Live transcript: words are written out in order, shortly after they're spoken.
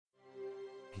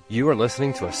You are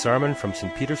listening to a sermon from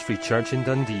St. Peter's Free Church in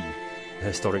Dundee, the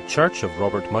historic church of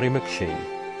Robert Murray McShane.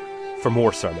 For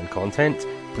more sermon content,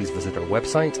 please visit our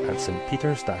website at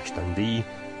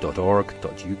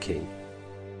stpeters-dundee.org.uk.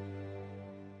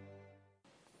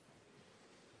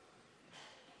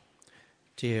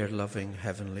 Dear loving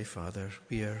Heavenly Father,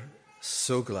 we are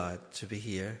so glad to be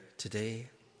here today.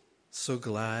 So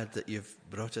glad that you've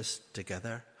brought us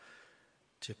together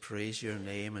to praise your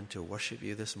name and to worship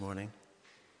you this morning.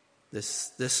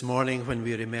 This morning when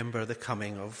we remember the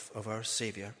coming of our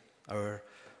Saviour, our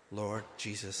Lord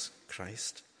Jesus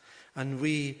Christ. And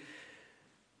we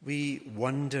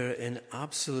wonder in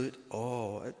absolute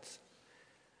awe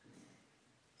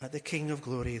at the King of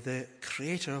Glory, the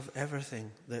Creator of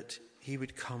everything, that he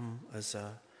would come as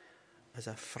a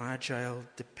fragile,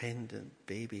 dependent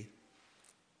baby,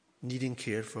 needing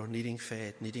cared for, needing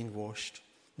fed, needing washed,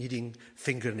 needing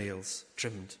fingernails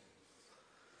trimmed.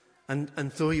 And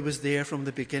though he was there from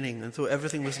the beginning, and though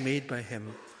everything was made by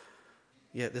him,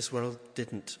 yet this world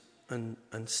didn't and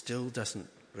still doesn't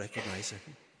recognize him.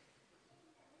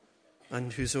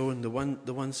 And whose own, the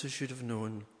ones who should have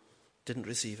known, didn't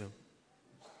receive him.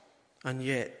 And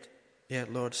yet,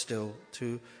 Lord, still,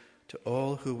 to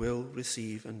all who will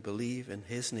receive and believe in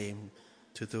his name,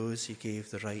 to those he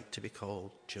gave the right to be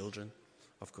called children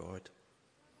of God.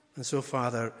 And so,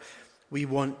 Father, we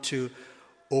want to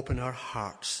open our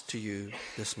hearts to you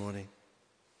this morning.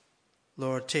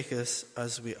 Lord, take us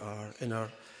as we are in our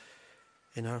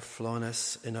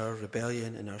flawness, in our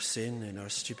rebellion, in our sin, in our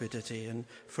stupidity, and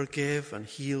forgive and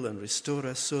heal and restore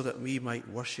us so that we might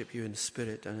worship you in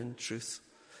spirit and in truth.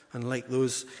 And like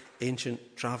those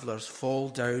ancient travellers, fall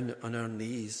down on our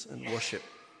knees and worship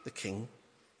the King.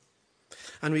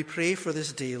 And we pray for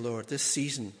this day, Lord, this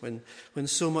season, when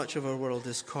so much of our world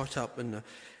is caught up in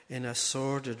a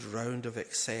sordid round of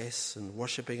excess and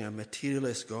worshipping a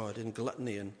materialist God in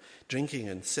gluttony and drinking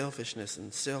and selfishness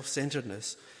and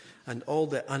self-centeredness and all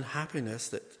the unhappiness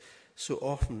that so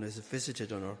often is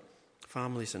visited on our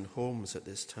families and homes at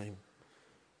this time.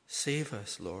 Save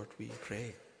us, Lord, we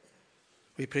pray.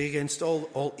 We pray against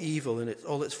all evil in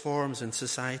all its forms in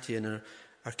society and in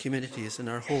our communities and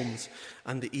our homes,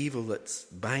 and the evil that's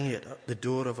banging at the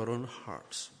door of our own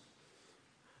hearts.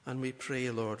 And we pray,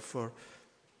 Lord, for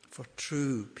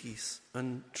true peace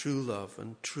and true love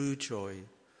and true joy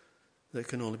that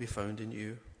can only be found in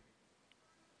you.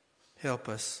 Help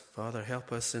us, Father,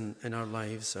 help us in our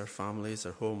lives, our families,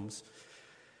 our homes,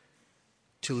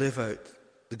 to live out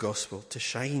the gospel, to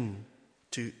shine,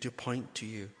 to point to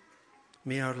you.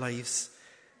 May our lives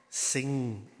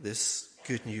sing this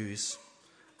good news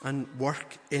and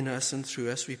work in us and through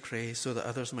us, we pray, so that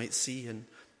others might see and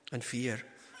fear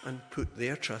and put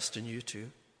their trust in you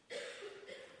too.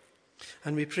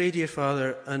 And we pray, dear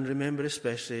Father, and remember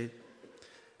especially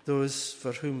those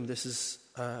for whom this is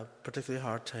a particularly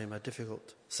hard time, a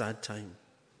difficult, sad time.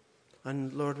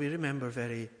 And Lord, we remember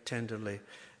very tenderly,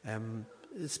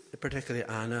 particularly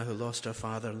Anna, who lost her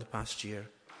father in the past year,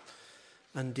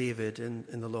 and David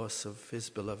in the loss of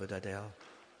his beloved Adele.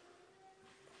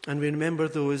 And we remember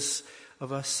those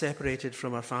of us separated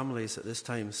from our families at this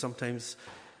time, sometimes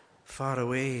far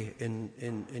away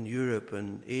in Europe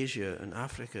and Asia and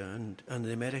Africa and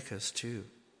the Americas too.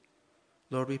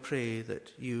 Lord, we pray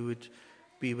that you would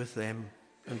be with them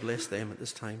and bless them at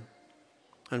this time.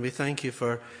 And we thank you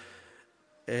for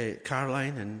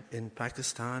Caroline in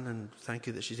Pakistan, and thank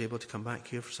you that she's able to come back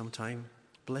here for some time.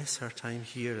 Bless her time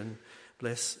here, and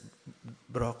bless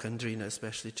Brock and Drina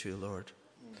especially too, Lord.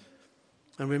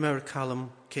 And remember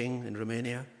Callum King in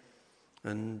Romania,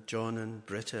 and John and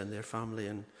Britta and their family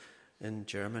in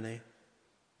Germany,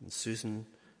 and Susan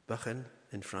Buchan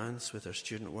in France with her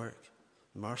student work,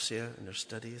 Marcia in her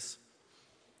studies,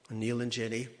 and Neil and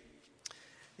Jenny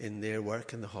in their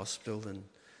work in the hospital and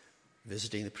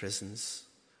visiting the prisons.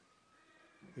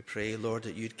 We pray, Lord,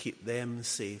 that you'd keep them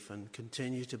safe and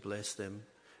continue to bless them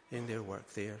in their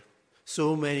work there.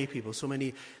 So many people, so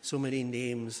many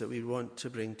names that we want to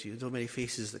bring to you, so many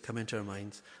faces that come into our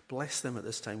minds. Bless them at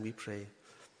this time, we pray.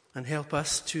 And help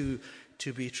us to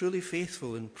be truly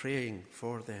faithful in praying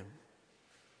for them.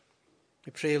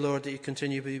 We pray, Lord, that you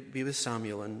continue to be with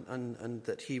Samuel and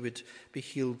that he would be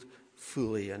healed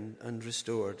fully and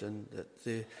restored, and that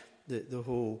the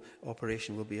whole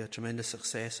operation will be a tremendous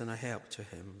success and a help to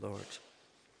him, Lord.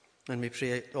 And we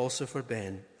pray also for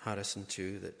Ben Harrison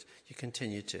too, that you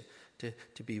continue to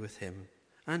be with him.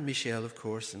 And Michelle, of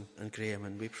course, and Graham.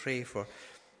 And we pray for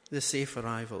the safe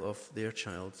arrival of their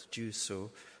child, due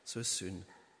so soon.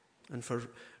 And for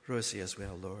Rosie as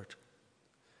well, Lord.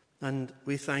 And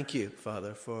we thank you,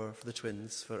 Father, for the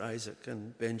twins, for Isaac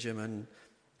and Benjamin,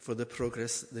 for the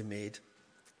progress they made.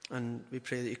 And we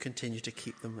pray that you continue to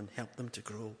keep them and help them to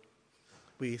grow.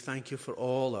 We thank you for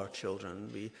all our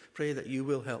children. We pray that you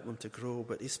will help them to grow,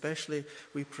 but especially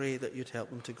we pray that you'd help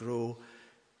them to grow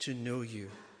to know you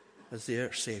as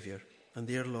their Saviour and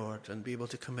their Lord and be able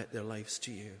to commit their lives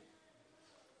to you.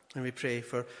 And we pray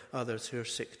for others who are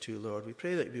sick too, Lord. We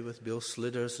pray that you be with Bill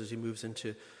Sliders as he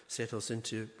settles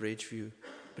into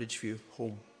Bridgeview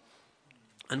home.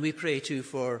 And we pray too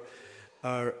for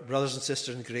our brothers and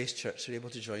sisters in Grace Church who are able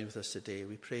to join with us today.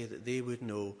 We pray that they would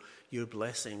know your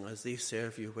blessing as they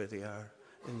serve you where they are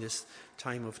in this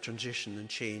time of transition and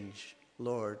change.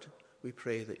 Lord, we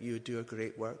pray that you would do a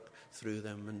great work through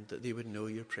them and that they would know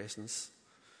your presence.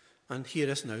 And hear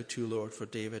us now too, Lord, for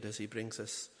David as he brings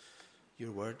us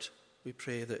your word. We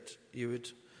pray that you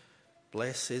would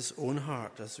bless his own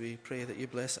heart as we pray that you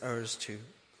bless ours too.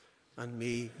 And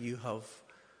may you have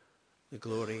the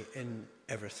glory in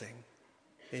everything.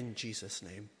 In Jesus'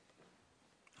 name.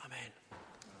 Amen.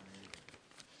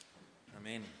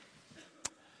 Amen.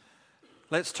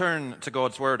 Let's turn to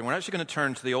God's Word. And we're actually going to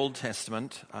turn to the Old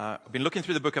Testament. We've been looking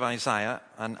through the book of Isaiah.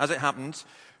 And as it happens,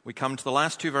 we come to the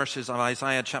last two verses of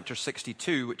Isaiah chapter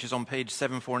 62, which is on page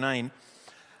 749.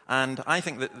 And I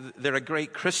think that they're a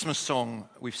great Christmas song.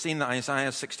 We've seen that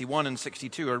Isaiah 61 and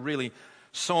 62 are really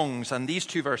songs. And these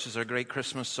two verses are a great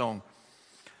Christmas song.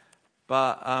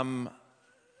 But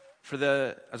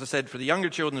as I said, for the younger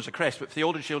children, there's a crest, but for the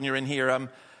older children, you're in here.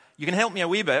 You can help me a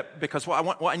wee bit because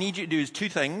what I need you to do is two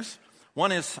things.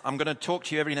 One is I'm going to talk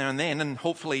to you every now and then, and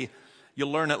hopefully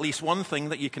you'll learn at least one thing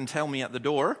that you can tell me at the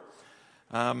door.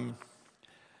 And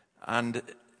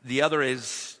the other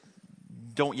is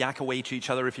don't yak away to each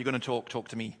other. If you're going to talk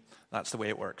to me. That's the way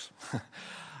it works.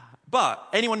 But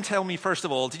anyone tell me, first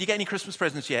of all, did you get any Christmas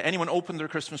presents yet? Anyone opened their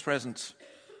Christmas presents?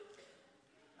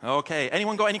 Okay.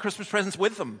 Anyone got any Christmas presents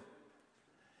with them?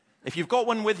 If you've got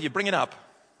one with you, bring it up.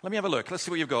 Let me have a look. Let's see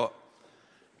what you've got.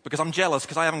 Because I'm jealous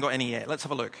because I haven't got any yet. Let's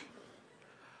have a look.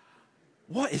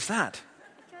 What is that?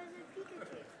 Charizard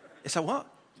Pikachu. It's a what?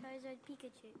 Charizard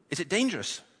Pikachu. Is it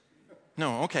dangerous?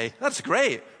 No, okay. That's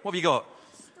great. What have you got?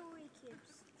 Story cubes.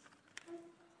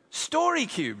 Story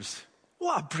cubes.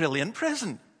 What a brilliant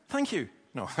present. Thank you.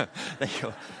 No, there you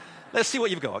go. Let's see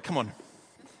what you've got. Come on.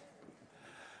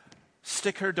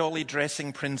 Sticker dolly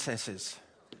dressing princesses.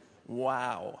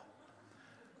 Wow.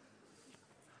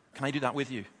 Can I do that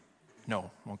with you?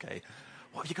 No. Okay.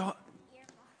 What have you got?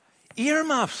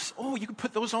 Earmuffs. Oh, you could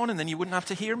put those on and then you wouldn't have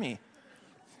to hear me.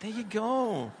 There you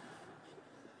go.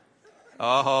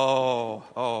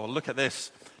 Oh, look at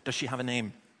this. Does she have a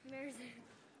name?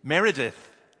 Meredith.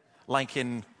 Like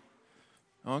in...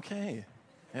 Okay.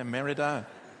 Yeah, Merida.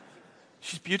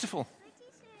 She's beautiful.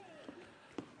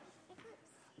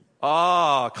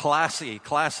 Ah, classy.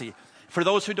 For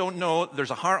those who don't know,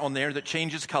 there's a heart on there that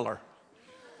changes color.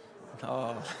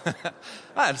 Oh,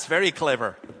 that's very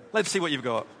clever. Let's see what you've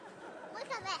got.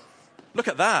 Look at this. Look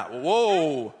at that.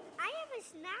 Whoa. I have a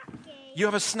snap game. You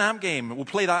have a snap game. We'll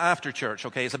play that after church,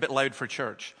 okay? It's a bit loud for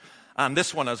church. And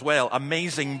this one as well.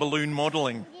 Amazing balloon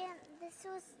modeling. Yeah, this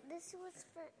was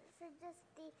for just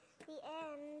the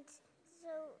end, so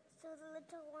the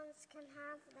little ones can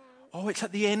have them. Oh, it's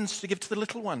at the end to give to the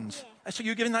little ones. Yeah. So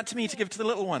you're giving that to me to give to the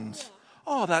little ones? Yeah.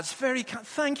 Oh, that's very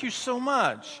thank you so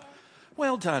much.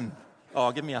 Well done. Oh,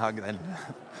 give me a hug then.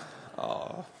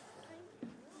 Oh.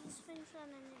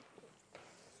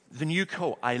 The new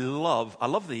coat. I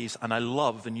love these, and I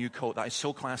love the new coat. That is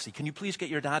so classy. Can you please get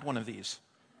your dad one of these?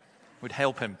 Would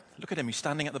help him. Look at him. He's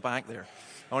standing at the back there.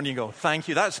 On you go. Thank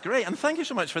you. That's great. And thank you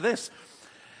so much for this.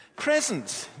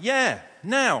 Presents. Yeah.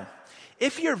 Now,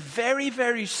 if you're very,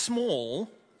 very small,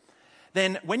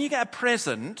 then when you get a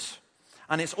present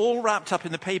and it's all wrapped up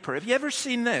in the paper, have you ever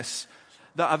seen this?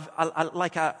 That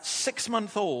like a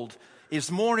 6-month-old is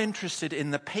more interested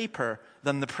in the paper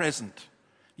than the present.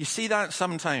 You see that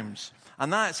sometimes.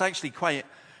 And that's actually quite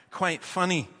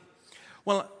funny.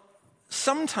 Well,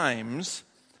 sometimes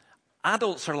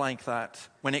adults are like that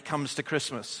when it comes to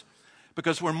Christmas.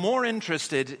 Because we're more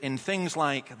interested in things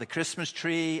like the Christmas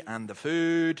tree and the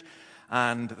food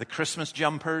and the Christmas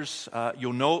jumpers.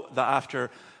 You'll note that after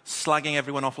slagging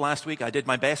everyone off last week, I did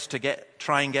my best to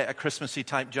try and get a Christmassy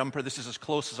type jumper. This is as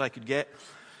close as I could get.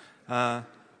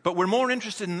 But we're more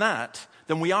interested in that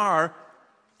than we are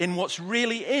in what's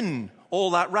really in all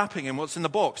that wrapping and what's in the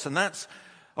box. And that's,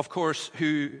 of course,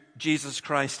 who Jesus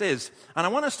Christ is. And I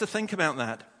want us to think about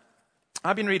that.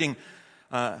 I've been reading,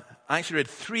 I actually read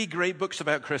 3 great books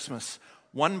about Christmas.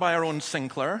 One by our own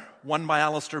Sinclair, one by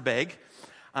Alistair Begg,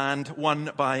 and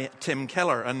one by Tim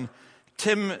Keller. And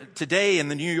Tim, today in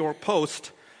the New York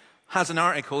Post, has an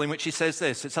article in which he says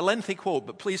this. It's a lengthy quote,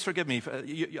 but please forgive me.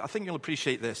 I think you'll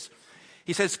appreciate this.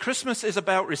 He says, Christmas is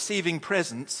about receiving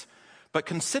presents, but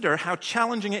consider how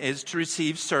challenging it is to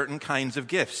receive certain kinds of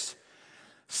gifts.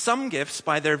 Some gifts,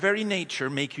 by their very nature,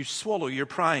 make you swallow your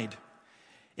pride.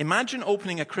 Imagine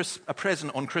opening a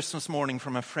present on Christmas morning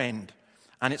from a friend,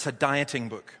 and it's a dieting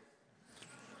book.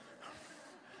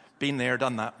 Been there,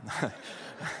 done that.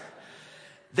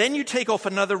 Then you take off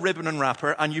another ribbon and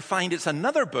wrapper, and you find it's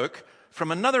another book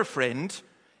from another friend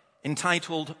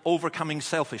entitled Overcoming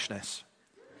Selfishness.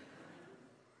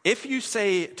 If you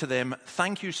say to them,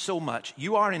 thank you so much,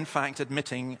 you are in fact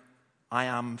admitting, I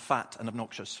am fat and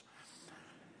obnoxious.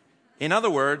 In other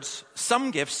words,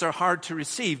 some gifts are hard to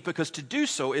receive because to do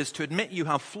so is to admit you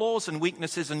have flaws and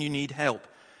weaknesses and you need help.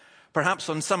 Perhaps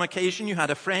on some occasion you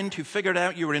had a friend who figured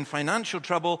out you were in financial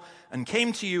trouble and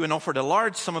came to you and offered a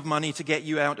large sum of money to get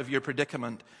you out of your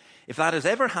predicament. If that has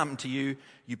ever happened to you,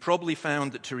 you probably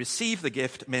found that to receive the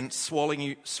gift meant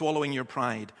swallowing your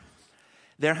pride.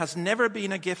 There has never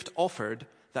been a gift offered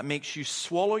that makes you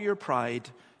swallow your pride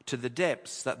to the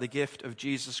depths that the gift of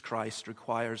Jesus Christ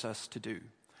requires us to do.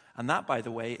 And that, by the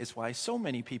way, is why so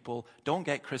many people don't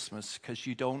get Christmas, because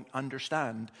you don't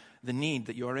understand the need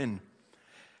that you're in.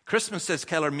 Christmas, says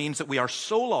Keller, means that we are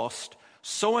so lost,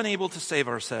 so unable to save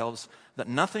ourselves, that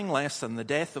nothing less than the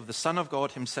death of the Son of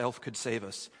God himself could save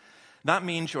us. That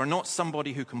means you are not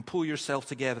somebody who can pull yourself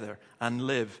together and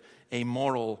live a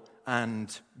moral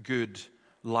and good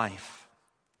life.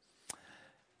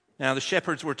 Now, the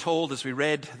shepherds were told, as we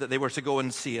read, that they were to go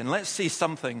and see. And let's see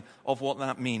something of what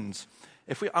that means.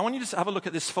 I want you to have a look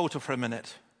at this photo for a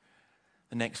minute.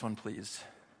 The next one, please.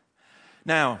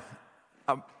 Now,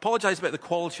 I apologize about the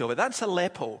quality of it. That's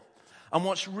Aleppo. And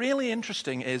what's really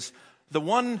interesting is the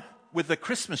one with the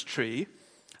Christmas tree,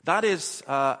 that is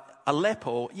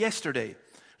Aleppo yesterday.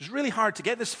 It was really hard to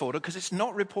get this photo because it's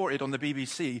not reported on the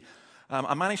BBC.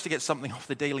 I managed to get something off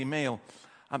the Daily Mail.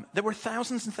 There were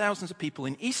thousands and thousands of people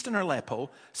in eastern Aleppo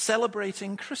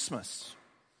celebrating Christmas.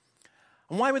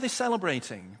 And why were they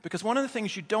celebrating? Because one of the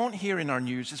things you don't hear in our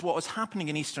news is what was happening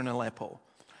in eastern Aleppo.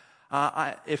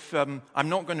 I'm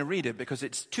not going to read it because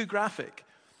it's too graphic,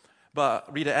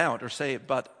 but read it out or say it.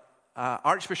 But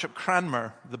Archbishop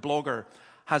Cranmer, the blogger,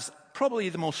 has probably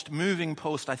the most moving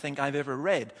post I think I've ever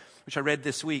read, which I read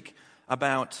this week,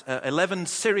 about 11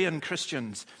 Syrian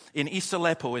Christians in East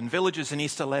Aleppo, in villages in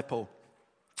East Aleppo,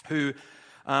 who,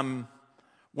 what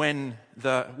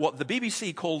the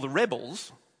BBC call the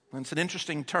rebels, and it's an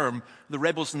interesting term, the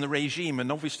rebels in the regime, and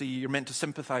obviously you're meant to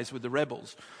sympathize with the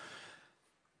rebels.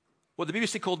 What the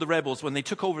BBC called the rebels, when they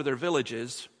took over their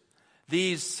villages,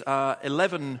 these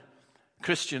 11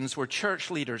 Christians were church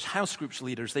leaders, house groups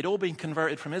leaders. They'd all been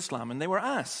converted from Islam, and they were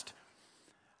asked,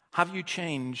 have you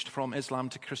changed from Islam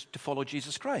to follow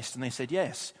Jesus Christ? And they said,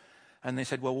 yes. And they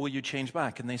said, well, will you change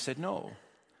back? And they said, no.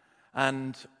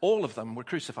 And all of them were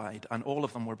crucified, and all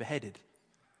of them were beheaded.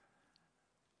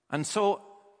 And so,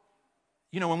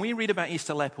 when we read about East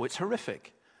Aleppo, it's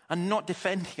horrific. And not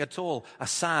defending at all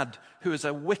Assad, who is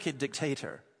a wicked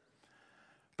dictator.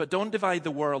 But don't divide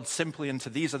the world simply into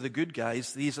these are the good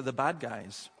guys, these are the bad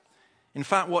guys. In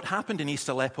fact, what happened in East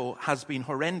Aleppo has been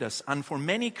horrendous. And for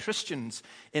many Christians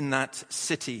in that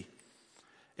city,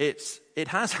 it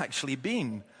has actually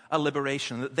been a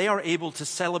liberation, that they are able to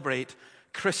celebrate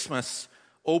Christmas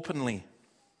openly.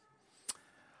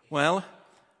 Well,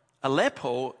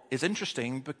 Aleppo is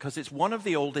interesting because it's one of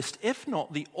the oldest, if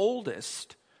not the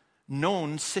oldest,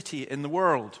 known city in the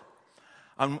world.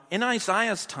 In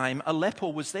Isaiah's time, Aleppo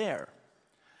was there.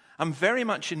 I'm very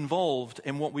much involved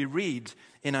in what we read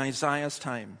in Isaiah's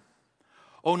time.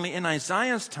 Only in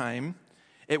Isaiah's time,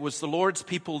 it was the Lord's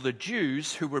people, the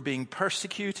Jews, who were being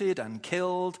persecuted and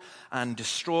killed and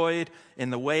destroyed in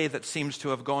the way that seems to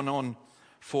have gone on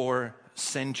for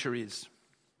centuries.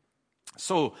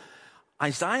 So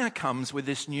Isaiah comes with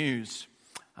this news.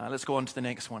 Let's go on to the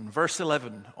next one. Verse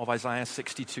 11 of Isaiah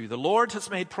 62. The Lord has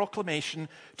made proclamation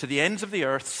to the ends of the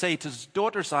earth. Say to his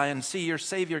daughter Zion, see, your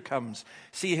Savior comes.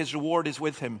 See, his reward is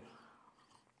with him,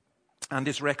 and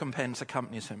his recompense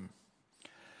accompanies him.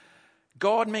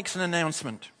 God makes an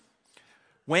announcement.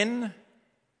 When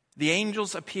the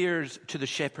angels appeared to the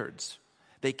shepherds,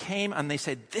 they came and they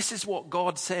said, this is what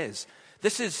God says.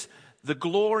 This is the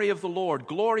glory of the Lord.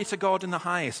 Glory to God in the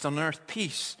highest, on earth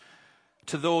peace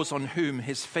to those on whom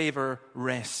his favor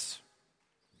rests.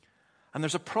 And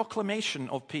there's a proclamation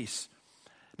of peace.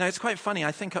 Now, it's quite funny.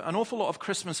 I think an awful lot of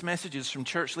Christmas messages from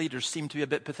church leaders seem to be a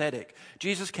bit pathetic.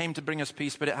 Jesus came to bring us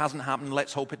peace, but it hasn't happened.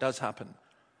 Let's hope it does happen.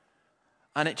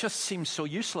 And it just seems so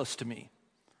useless to me.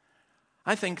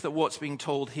 I think that what's being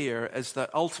told here is that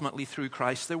ultimately through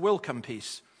Christ there will come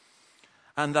peace,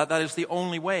 and that is the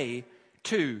only way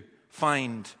to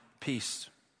find peace.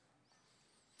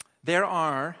 There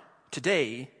are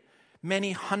today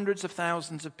many hundreds of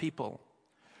thousands of people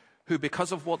who,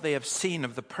 because of what they have seen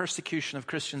of the persecution of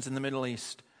Christians in the Middle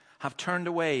East, have turned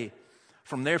away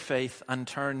from their faith and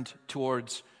turned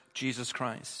towards Jesus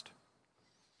Christ.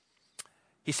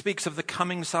 He speaks of the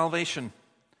coming salvation.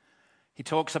 He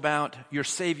talks about your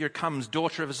Savior comes,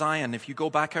 daughter of Zion. If you go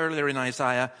back earlier in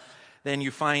Isaiah, then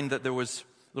you find that there was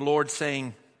the Lord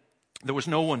saying there was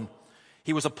no one.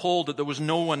 He was appalled that there was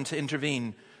no one to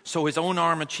intervene. So his own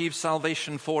arm achieved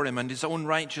salvation for him, and his own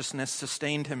righteousness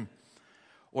sustained him.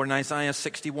 Or in Isaiah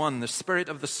 61, the Spirit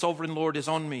of the Sovereign Lord is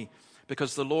on me,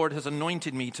 because the Lord has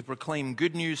anointed me to proclaim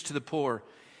good news to the poor.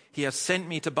 He has sent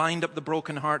me to bind up the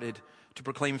brokenhearted, to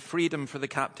proclaim freedom for the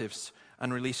captives,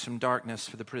 and release from darkness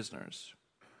for the prisoners.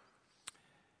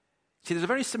 See, there's a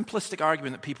very simplistic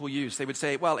argument that people use. They would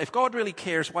say, well, if God really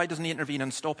cares, why doesn't he intervene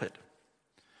and stop it?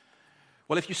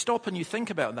 Well, if you stop and you think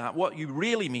about that, what you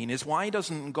really mean is, why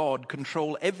doesn't God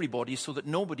control everybody so that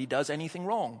nobody does anything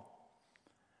wrong?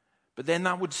 But then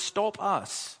that would stop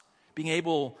us being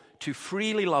able to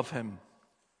freely love him.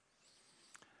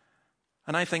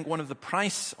 And I think one of the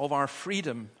price of our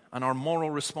freedom and our moral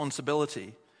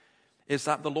responsibility is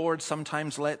that the Lord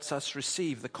sometimes lets us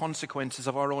receive the consequences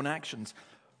of our own actions.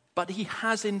 But he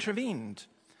has intervened,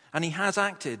 and he has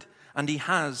acted, and he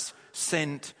has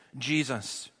sent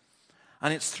Jesus.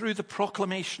 And it's through the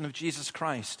proclamation of Jesus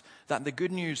Christ that the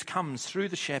good news comes through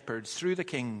the shepherds, through the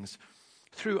kings,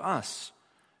 through us,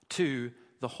 to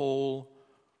the whole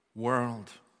world.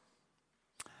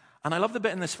 And I love the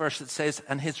bit in this verse that says,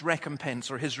 and his recompense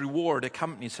or his reward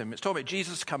accompanies him. It's talking about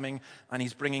Jesus coming and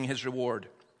he's bringing his reward.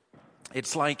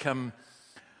 It's like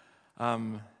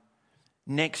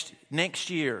next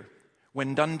year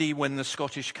when Dundee win the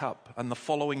Scottish Cup, and the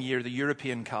following year the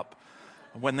European Cup,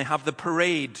 when they have the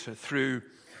parade through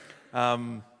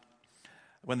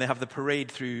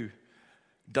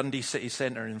Dundee City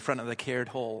Centre in front of the Caird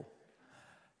Hall,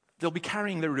 they'll be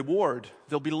carrying their reward.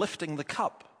 They'll be lifting the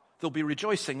cup. They'll be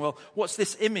rejoicing. Well, what's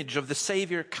this image of the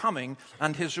Savior coming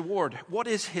and his reward? What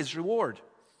is his reward?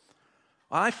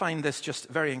 I find this just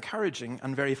very encouraging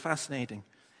and very fascinating.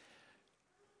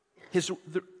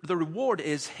 The reward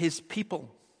is his people.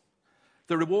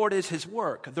 The reward is his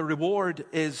work. The reward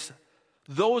is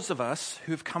those of us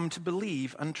who've come to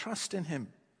believe and trust in him.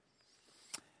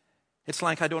 It's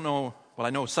like, I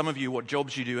know some of you what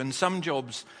jobs you do, and some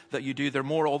jobs that you do, they're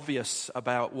more obvious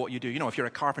about what you do. You know, if you're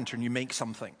a carpenter and you make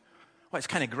something, well, it's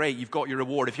kind of great. You've got your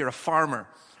reward. If you're a farmer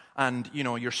and,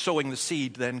 you're sowing the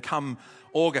seed, then come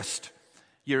August,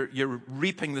 you're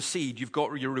reaping the seed. You've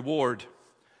got your reward.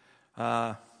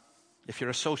 If you're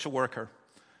a social worker,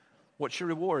 what's your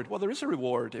reward? Well, there is a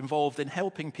reward involved in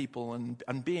helping people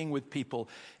and being with people.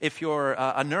 If you're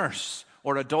a nurse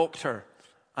or a doctor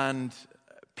and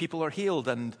people are healed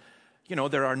and,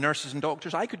 there are nurses and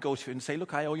doctors I could go to and say,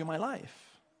 look, I owe you my life.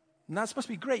 And that's supposed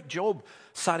to be great job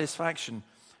satisfaction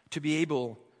to be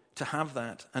able to have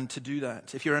that and to do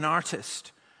that. If you're an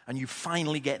artist and you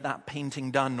finally get that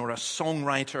painting done, or a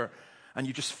songwriter and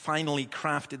you just finally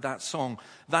crafted that song,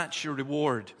 that's your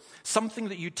reward. Something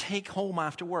that you take home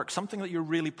after work, something that you're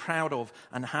really proud of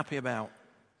and happy about.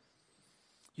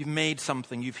 You've made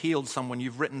something, you've healed someone,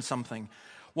 you've written something.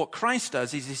 What Christ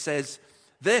does is he says,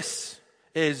 this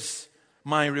is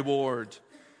my reward.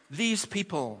 These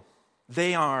people,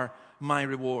 they are my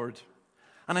reward.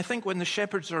 And I think when the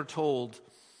shepherds are told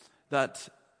that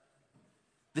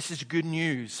this is good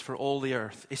news for all the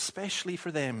earth, especially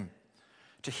for them,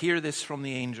 to hear this from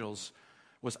the angels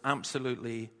was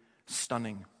absolutely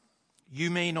stunning. You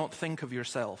may not think of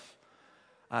yourself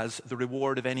as the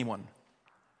reward of anyone,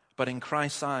 but in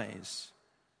Christ's eyes,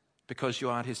 because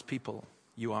you are his people,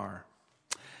 you are.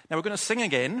 Now we're going to sing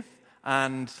again,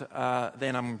 and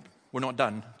then we're not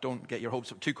done. Don't get your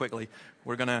hopes up too quickly.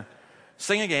 We're going to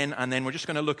sing again, and then we're just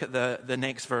going to look at the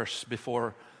next verse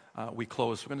before we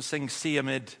close. We're going to sing, See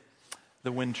Amid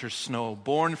the Winter's Snow,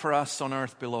 born for us on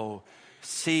earth below.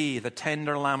 See, the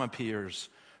tender Lamb appears,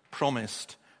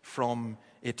 promised from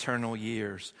eternal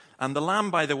years. And the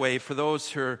Lamb, by the way, for those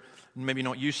who are maybe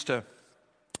not used to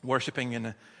worshiping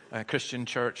in a Christian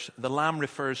church, the Lamb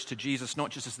refers to Jesus not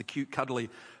just as the cute, cuddly,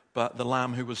 but the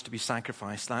Lamb who was to be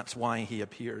sacrificed. That's why he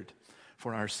appeared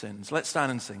for our sins. Let's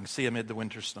stand and sing, See Amid the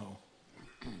Winter Snow.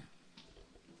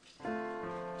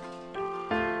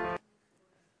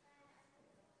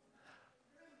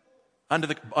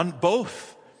 On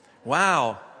both.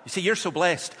 Wow. You see, you're so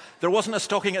blessed. There wasn't a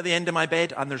stocking at the end of my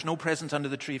bed, and there's no present under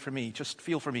the tree for me. Just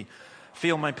feel for me.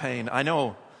 Feel my pain. I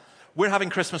know. We're having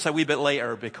Christmas a wee bit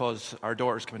later because our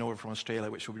daughter's coming over from Australia,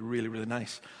 which will be really, really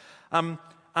nice. And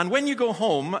when you go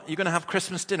home, you're going to have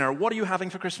Christmas dinner. What are you having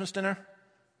for Christmas dinner?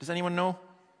 Does anyone know?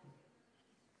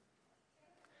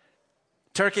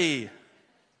 Turkey.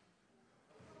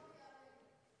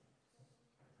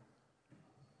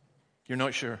 You're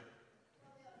not sure?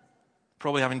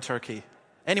 Probably having turkey.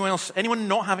 Anyone else? Anyone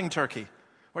not having turkey?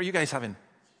 What are you guys having?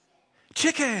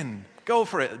 Chicken. Go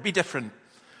for it. Be different.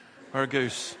 Or a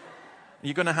goose.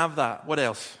 You're going to have that. What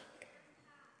else?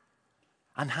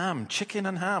 And ham. Chicken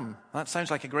and ham. That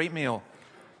sounds like a great meal.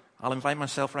 I'll invite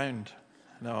myself round.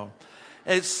 No.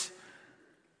 It's,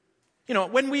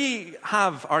 when we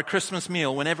have our Christmas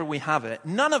meal, whenever we have it,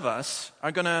 none of us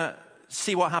are going to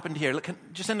see what happened here. Look,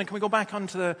 Jacinda, can we go back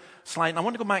onto the slide? I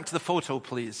want to go back to the photo,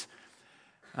 please.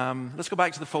 Let's go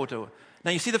back to the photo.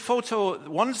 Now, you see the photo,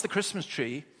 one's the Christmas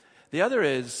tree. The other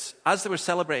is, as they were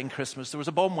celebrating Christmas, there was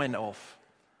a bomb went off.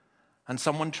 And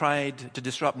someone tried to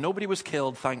disrupt. Nobody was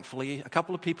killed, thankfully. A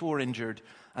couple of people were injured.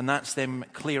 And that's them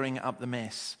clearing up the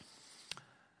mess.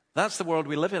 That's the world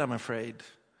we live in, I'm afraid.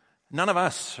 None of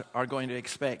us are going to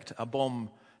expect a bomb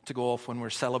to go off when we're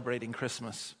celebrating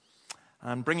Christmas.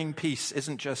 And bringing peace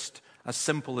isn't just as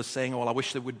simple as saying, oh, I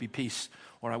wish there would be peace,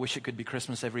 or I wish it could be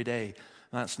Christmas every day.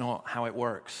 That's not how it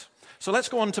works. So let's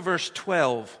go on to verse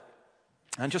 12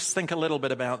 and just think a little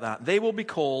bit about that. They will be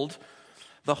called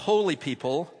the holy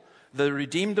people, the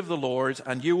redeemed of the Lord,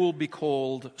 and you will be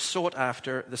called sought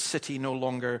after, the city no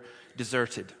longer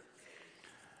deserted.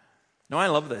 Now, I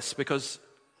love this because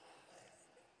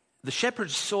the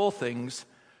shepherds saw things,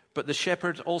 but the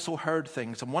shepherds also heard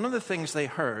things. And one of the things they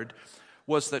heard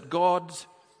was that God's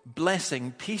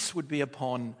blessing, peace would be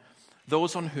upon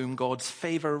those on whom God's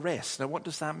favor rests. Now, what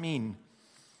does that mean?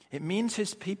 It means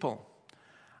his people.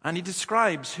 And he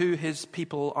describes who his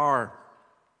people are.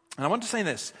 And I want to say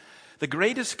this. The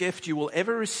greatest gift you will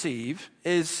ever receive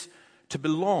is to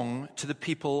belong to the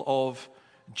people of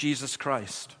Jesus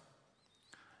Christ.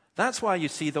 That's why you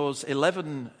see those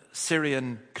 11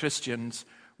 Syrian Christians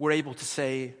were able to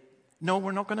say, no,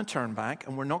 we're not going to turn back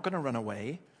and we're not going to run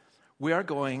away. We are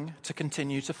going to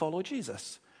continue to follow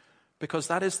Jesus because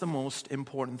that is the most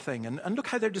important thing. And look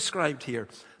how they're described here.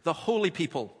 The holy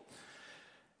people.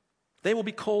 They will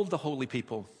be called the holy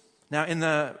people. Now, in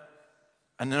an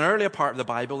earlier part of the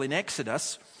Bible, in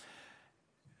Exodus,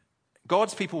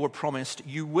 God's people were promised,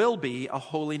 you will be a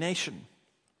holy nation.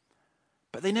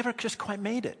 But they never just quite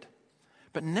made it.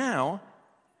 But now,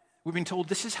 we've been told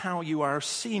this is how you are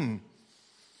seen.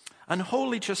 And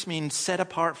holy just means set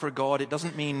apart for God. It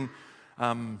doesn't mean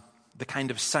the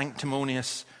kind of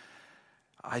sanctimonious,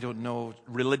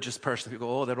 religious person who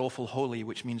go, oh, they're awful holy,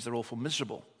 which means they're awful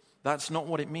miserable. That's not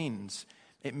what it means.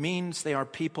 It means they are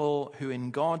people who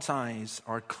in God's eyes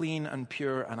are clean and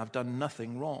pure and have done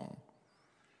nothing wrong.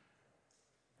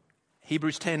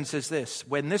 Hebrews 10 says this,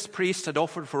 when this priest had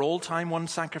offered for all time one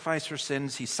sacrifice for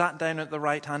sins, he sat down at the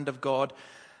right hand of God,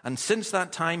 and since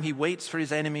that time he waits for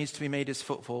his enemies to be made his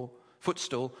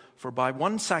footstool, for by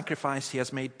one sacrifice he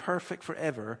has made perfect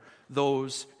forever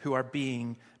those who are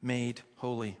being made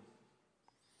holy.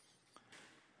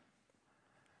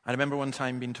 I remember one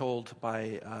time being told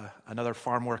by another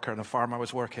farm worker on a farm I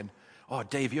was working, oh,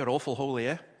 Dave, you're awful holy,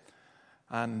 eh?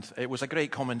 And it was a great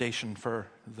commendation for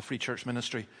the Free Church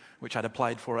ministry, which I'd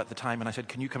applied for at the time. And I said,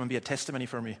 can you come and be a testimony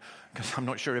for me? Because I'm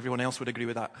not sure everyone else would agree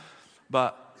with that.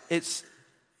 But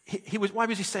why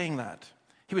was he saying that?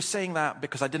 He was saying that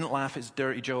because I didn't laugh at his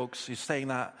dirty jokes. He was saying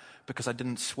that because I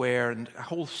didn't swear and a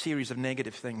whole series of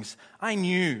negative things. I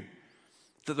knew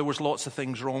that there was lots of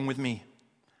things wrong with me.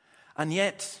 And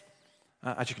yet,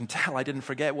 as you can tell, I didn't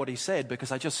forget what he said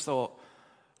because I just thought,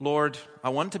 Lord, I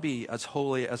want to be as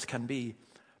holy as can be.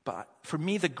 But for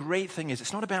me, the great thing is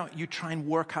it's not about you try and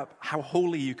work up how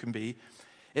holy you can be.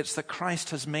 It's that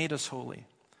Christ has made us holy.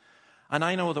 And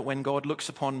I know that when God looks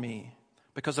upon me,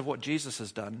 because of what Jesus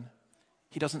has done,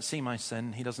 he doesn't see my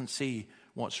sin. He doesn't see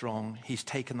what's wrong. He's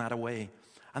taken that away.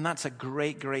 And that's a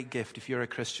great, great gift if you're a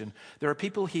Christian. There are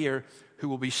people here who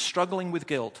will be struggling with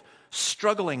guilt,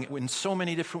 struggling in so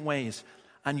many different ways.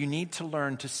 And you need to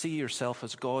learn to see yourself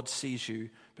as God sees you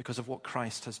because of what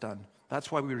Christ has done. That's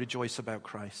why we rejoice about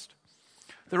Christ.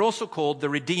 They're also called the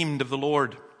redeemed of the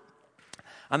Lord.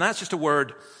 And that's just a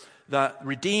word that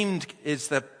redeemed is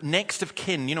the next of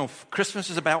kin. You know, Christmas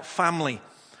is about family.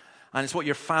 And it's what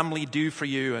your family do for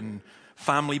you and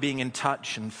family being in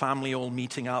touch and family all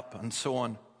meeting up and so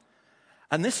on.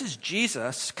 And this is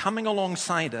Jesus coming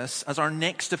alongside us as our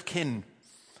next of kin,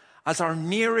 as our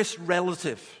nearest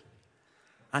relative.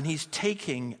 And he's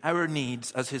taking our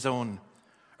needs as his own.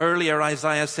 Earlier,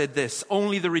 Isaiah said this,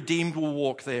 "Only the redeemed will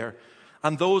walk there,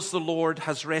 and those the Lord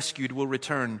has rescued will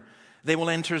return. They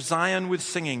will enter Zion with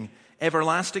singing.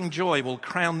 Everlasting joy will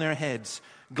crown their heads.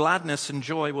 Gladness and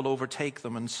joy will overtake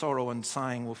them, and sorrow and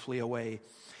sighing will flee away."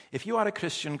 If you are a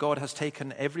Christian, God has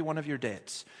taken every one of your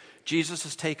debts. Jesus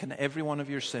has taken every one of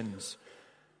your sins.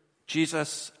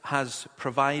 Jesus has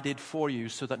provided for you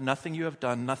so that nothing you have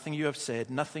done, nothing you have said,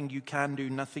 nothing you can do,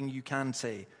 nothing you can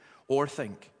say or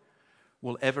think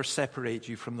will ever separate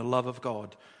you from the love of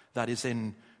God that is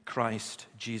in Christ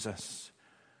Jesus.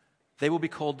 They will be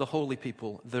called the holy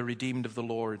people, the redeemed of the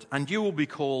Lord, and you will be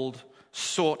called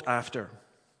sought after.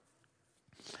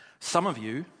 Some of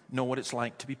you know what it's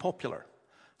like to be popular.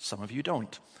 Some of you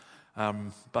don't.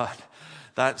 But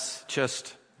that's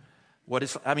just what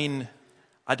it's,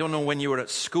 I don't know when you were at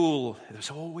school, there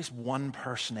was always one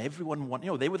person, everyone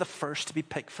wanted, they were the first to be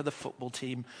picked for the football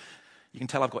team. You can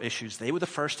tell I've got issues. They were the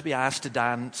first to be asked to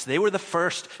dance. They were the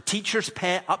first teacher's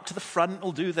pet up to the front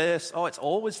will do this. Oh, it's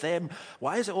always them.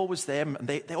 Why is it always them? And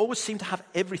they always seem to have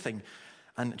everything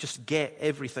and just get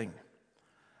everything.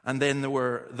 And then there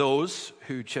were those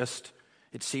who just,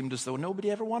 it seemed as though nobody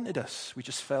ever wanted us. We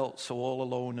just felt so all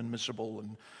alone and miserable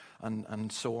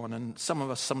and so on. And some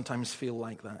of us sometimes feel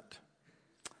like that.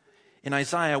 In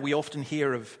Isaiah, we often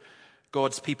hear of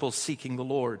God's people seeking the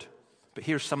Lord. But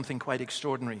here's something quite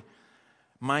extraordinary.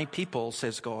 My people,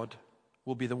 says God,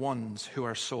 will be the ones who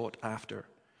are sought after.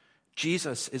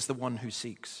 Jesus is the one who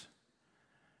seeks.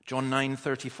 John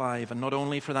 9:35, and not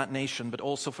only for that nation, but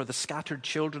also for the scattered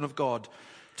children of God,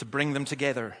 to bring them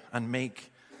together and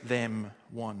make them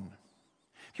one.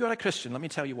 If you are a Christian, let me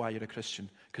tell you why you're a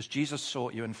Christian. Because Jesus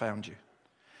sought you and found you.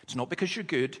 It's not because you're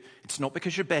good. It's not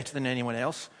because you're better than anyone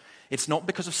else. It's not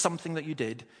because of something that you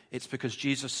did. It's because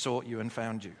Jesus sought you and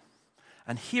found you.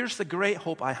 And here's the great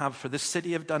hope I have for this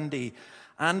city of Dundee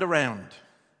and around.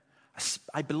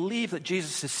 I believe that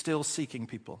Jesus is still seeking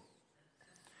people.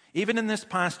 Even in this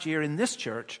past year in this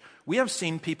church, we have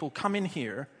seen people come in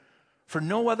here for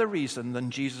no other reason than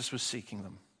Jesus was seeking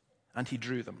them. And he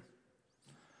drew them.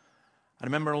 I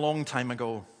remember a long time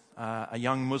ago, a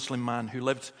young Muslim man who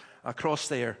lived across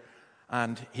there,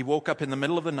 and he woke up in the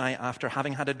middle of the night after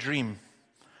having had a dream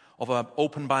of an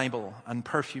open Bible and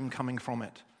perfume coming from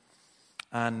it.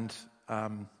 And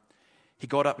he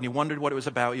got up and he wondered what it was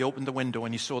about. He opened the window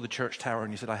and he saw the church tower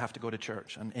and he said, "I have to go to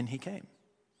church." And in he came.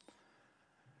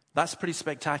 That's pretty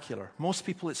spectacular. Most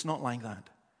people, it's not like that.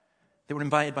 They were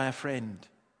invited by a friend.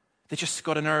 They just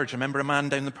got an urge. I remember a man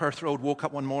down the Perth Road woke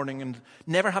up one morning and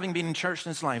never having been in church in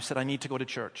his life said, "I need to go to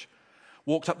church."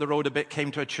 Walked up the road a bit,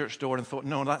 came to a church door and thought,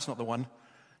 "No, that's not the one."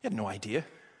 He had no idea.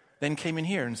 Then came in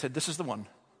here and said, "This is the one."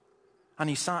 And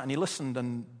he sat and he listened,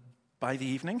 and by the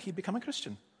evening, he'd become a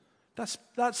Christian.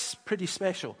 That's pretty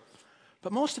special.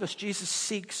 But most of us, Jesus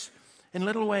seeks in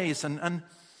little ways. And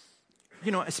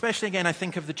especially again, I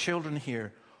think of the children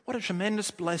here. What a tremendous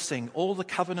blessing all the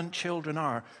covenant children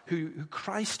are who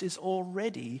Christ is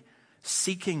already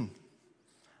seeking.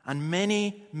 And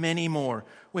many, many more.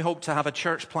 We hope to have a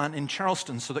church plant in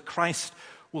Charleston so that Christ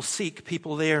will seek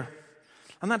people there.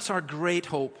 And that's our great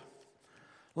hope.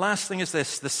 Last thing is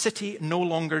this, the city no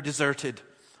longer deserted.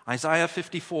 Isaiah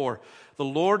 54, the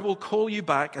Lord will call you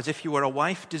back as if you were a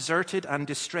wife deserted and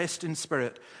distressed in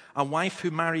spirit, a wife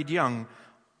who married young,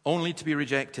 only to be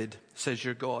rejected, says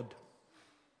your God.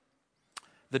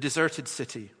 The deserted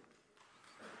city.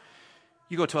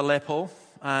 You go to Aleppo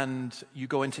and you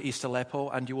go into East Aleppo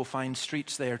and you will find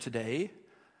streets there today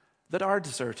that are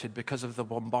deserted because of the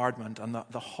bombardment and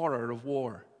the horror of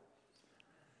war.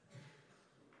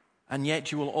 And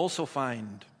yet you will also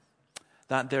find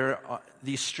that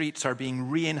these streets are being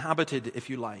re-inhabited, if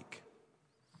you like.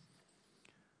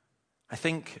 I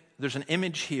think there's an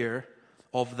image here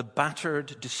of the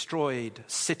battered, destroyed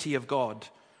city of God,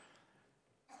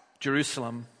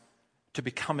 Jerusalem, to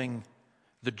becoming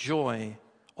the joy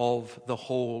of the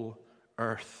whole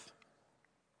earth.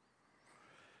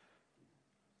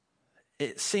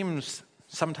 It seems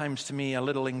sometimes to me a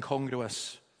little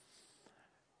incongruous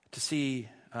to see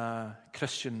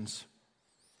Christians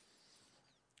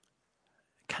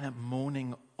kind of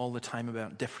moaning all the time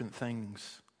about different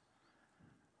things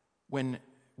when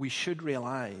we should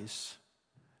realize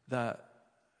that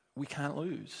we can't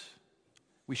lose.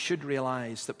 We should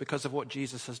realize that because of what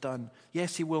Jesus has done,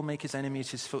 yes, he will make his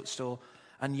enemies his footstool,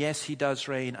 and yes, he does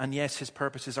reign, and yes, his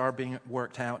purposes are being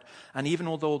worked out. And even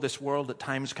although this world at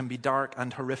times can be dark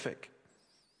and horrific,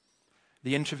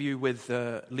 the interview with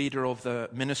the leader of the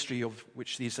ministry of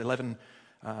which these 11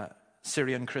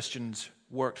 Syrian Christians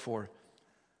worked for,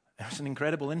 it was an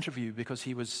incredible interview because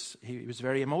he was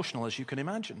very emotional, as you can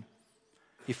imagine.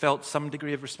 He felt some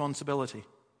degree of responsibility.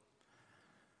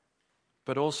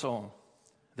 But also,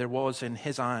 there was in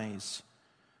his eyes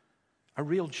a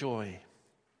real joy.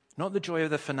 Not the joy of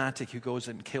the fanatic who goes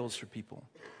and kills for people.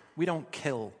 We don't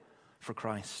kill for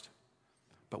Christ,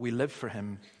 but we live for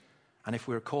him, and if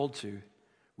we're called to,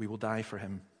 we will die for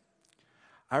him.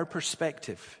 Our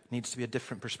perspective needs to be a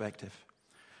different perspective.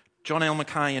 John L.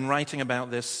 Mackay, in writing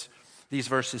about these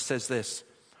verses, says this: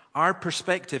 our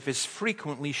perspective is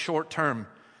frequently short-term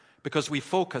because we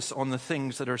focus on the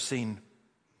things that are seen.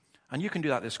 And you can do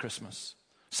that this Christmas.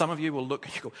 Some of you will look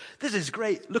and you go, this is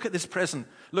great, look at this present,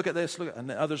 look at this, and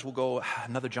the others will go,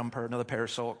 another jumper, another pair of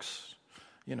socks,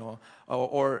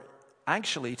 or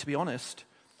actually, to be honest,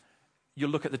 you'll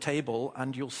look at the table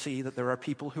and you'll see that there are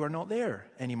people who are not there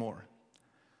anymore.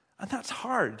 And that's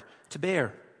hard to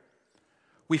bear.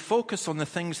 We focus on the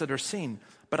things that are seen,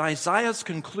 but Isaiah's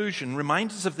conclusion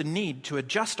reminds us of the need to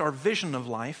adjust our vision of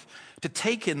life to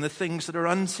take in the things that are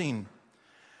unseen.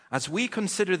 As we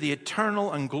consider the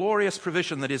eternal and glorious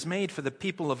provision that is made for the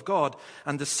people of God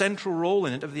and the central role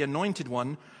in it of the Anointed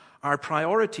One, our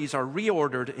priorities are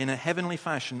reordered in a heavenly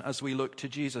fashion as we look to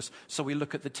Jesus. So we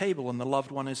look at the table and the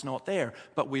loved one is not there,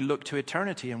 but we look to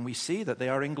eternity and we see that they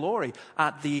are in glory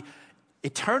at the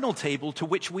eternal table to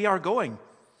which we are going.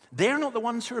 They're not the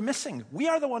ones who are missing. We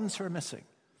are the ones who are missing.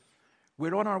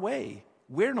 We're on our way.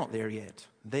 We're not there yet.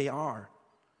 They are.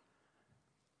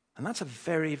 And that's a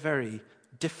very, very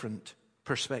different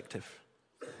perspective.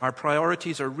 Our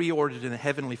priorities are reordered in a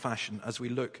heavenly fashion as we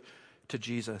look to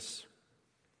Jesus.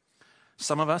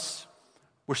 Some of us,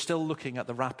 we're still looking at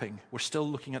the wrapping. We're still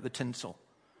looking at the tinsel.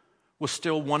 We're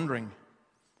still wondering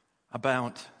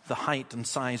about the height and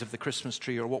size of the Christmas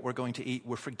tree or what we're going to eat.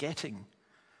 We're forgetting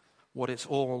what it's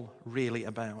all really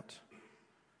about.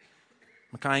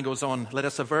 Mackay goes on, let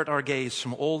us avert our gaze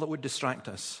from all that would distract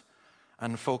us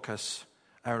and focus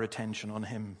our attention on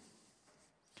him.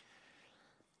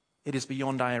 It is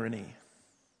beyond irony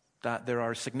that there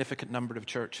are a significant number of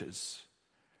churches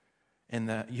in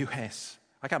the US,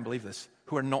 I can't believe this,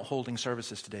 who are not holding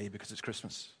services today because it's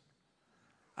Christmas.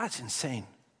 That's insane.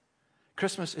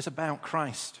 Christmas is about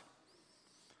Christ.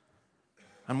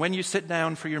 And when you sit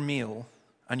down for your meal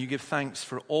and you give thanks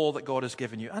for all that God has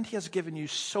given you, and he has given you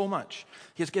so much,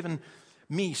 he has given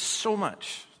me so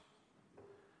much,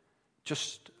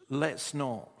 just let's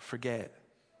not forget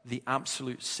the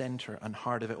absolute center and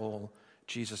heart of it all,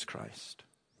 Jesus Christ.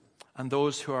 And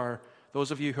those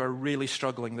of you who are really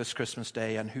struggling this Christmas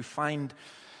day and who find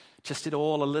just it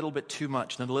all a little bit too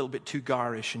much and a little bit too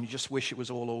garish and you just wish it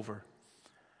was all over,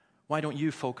 why don't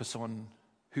you focus on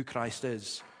who Christ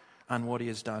is and what he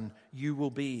has done? You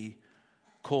will be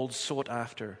called sought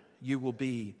after. You will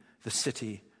be the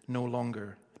city no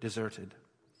longer deserted.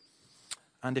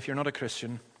 And if you're not a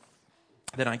Christian,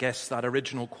 then I guess that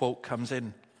original quote comes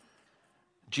in.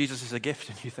 Jesus is a gift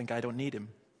and you think, I don't need him.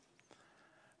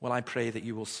 Well, I pray that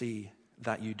you will see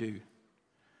that you do.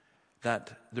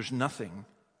 That there's nothing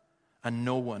and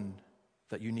no one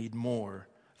that you need more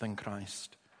than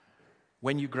Christ.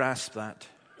 When you grasp that,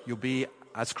 you'll be,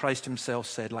 as Christ himself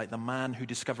said, like the man who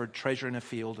discovered treasure in a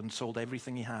field and sold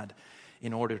everything he had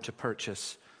in order to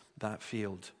purchase that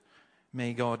field.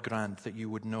 May God grant that you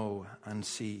would know and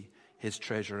see his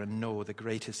treasure and know the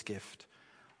greatest gift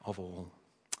of all.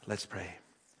 Let's pray.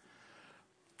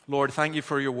 Lord, thank you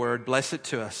for your word. Bless it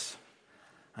to us.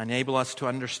 Enable us to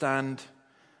understand.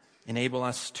 Enable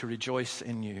us to rejoice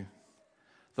in you.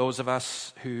 Those of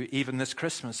us who even this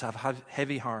Christmas have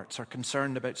heavy hearts, are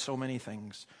concerned about so many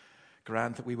things,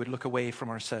 grant that we would look away from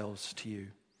ourselves to you.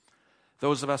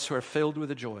 Those of us who are filled with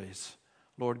the joys,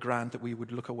 Lord, grant that we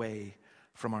would look away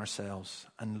from ourselves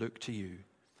and look to you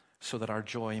so that our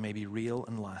joy may be real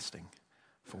and lasting.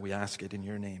 For we ask it in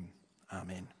your name.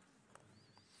 Amen.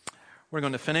 We're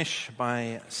going to finish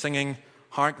by singing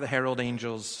Hark the Herald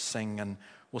Angels Sing, and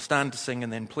we'll stand to sing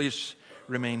and then please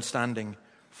remain standing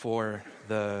for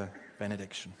the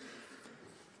benediction.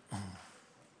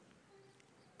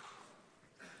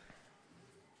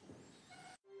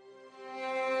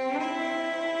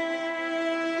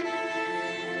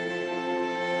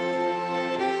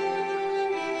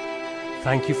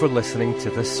 Thank you for listening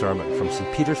to this sermon from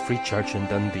St. Peter's Free Church in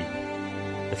Dundee.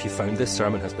 If you found this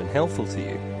sermon has been helpful to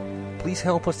you, please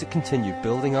help us to continue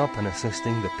building up and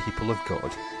assisting the people of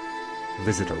God.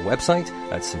 Visit our website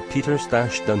at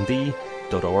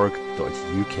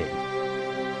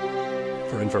stpeters-dundee.org.uk.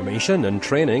 For information and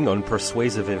training on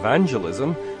persuasive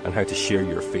evangelism and how to share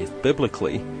your faith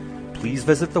biblically, please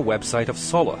visit the website of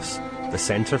Solace, the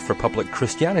Centre for Public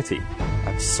Christianity,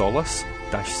 at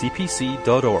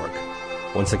solace-cpc.org.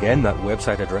 Once again, that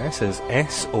website address is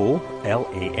solas-cpc.org.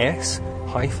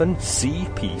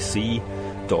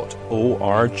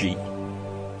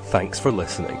 Thanks for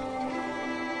listening.